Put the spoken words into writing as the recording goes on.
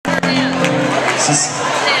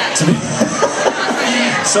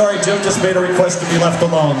Sorry, Jim just made a request to be left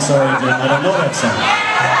alone. Sorry, Jim, I don't know that song.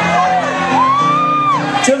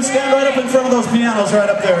 Jim, stand right up in front of those pianos right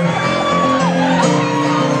up there.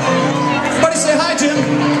 Everybody say hi, Jim.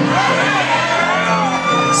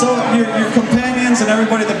 So your companions and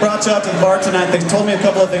everybody that brought you out to the bar tonight, they told me a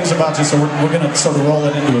couple of things about you, so we're going to sort of roll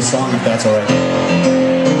it into a song if that's all right.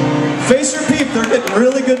 Face Your Peep, they're getting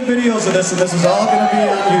really good videos of this, and this is all going to be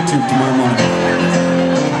on YouTube tomorrow morning.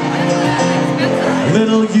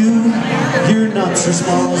 Little you, your nuts are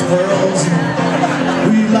small as pearls.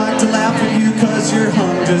 We like to laugh at you cause you're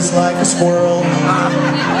hung just like a squirrel.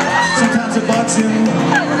 Sometimes it bugs him,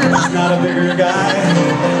 he's not a bigger guy.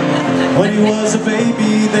 When he was a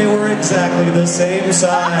baby, they were exactly the same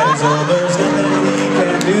size. Oh, there's nothing he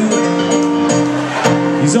can do.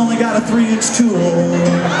 He's only got a 3-inch tool.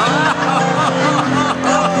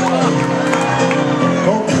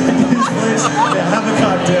 Go back to his place, yeah, have a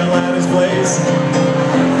cocktail at his place.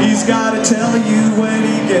 He's gotta tell you when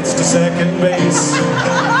he gets to second base.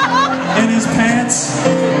 In his pants,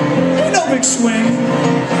 ain't no big swing.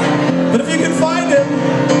 But if you can find him,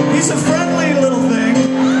 he's a friendly little thing.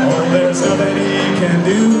 Oh, there's nothing he can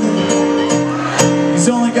do. He's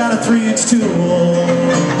only got a 3-inch tool.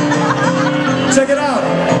 Check it out.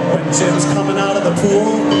 When Jim's coming out of the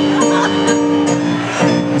pool,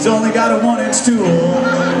 he's only got a 1-inch tool.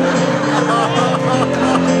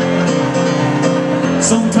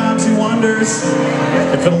 Sometimes he wonders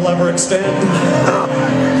if it'll ever extend.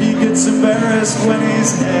 He gets embarrassed when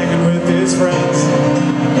he's hanging with his friends.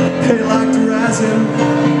 They like to razz him,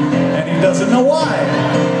 and he doesn't know why.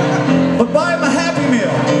 But buy him a Happy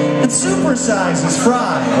Meal and supersize his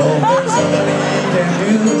fry. Oh, there's nothing he can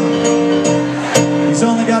do. He's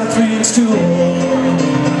only got a 3-inch tool.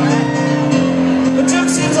 But Jim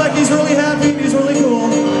seems like he's really happy, he's really cool.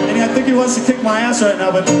 I think he wants to kick my ass right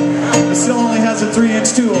now, but he still only has a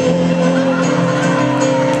 3-inch tool.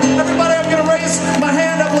 Everybody, I'm going to raise my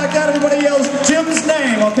hand up like that. Everybody yells Jim's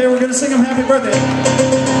name. Okay, we're going to sing him happy birthday.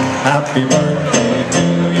 Happy birthday to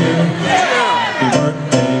you. Happy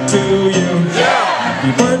birthday to you.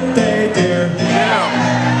 Happy birthday, dear.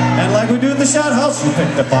 And like we do in the Shout House, you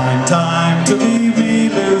picked a fine time to leave me,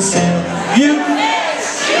 Lucille. You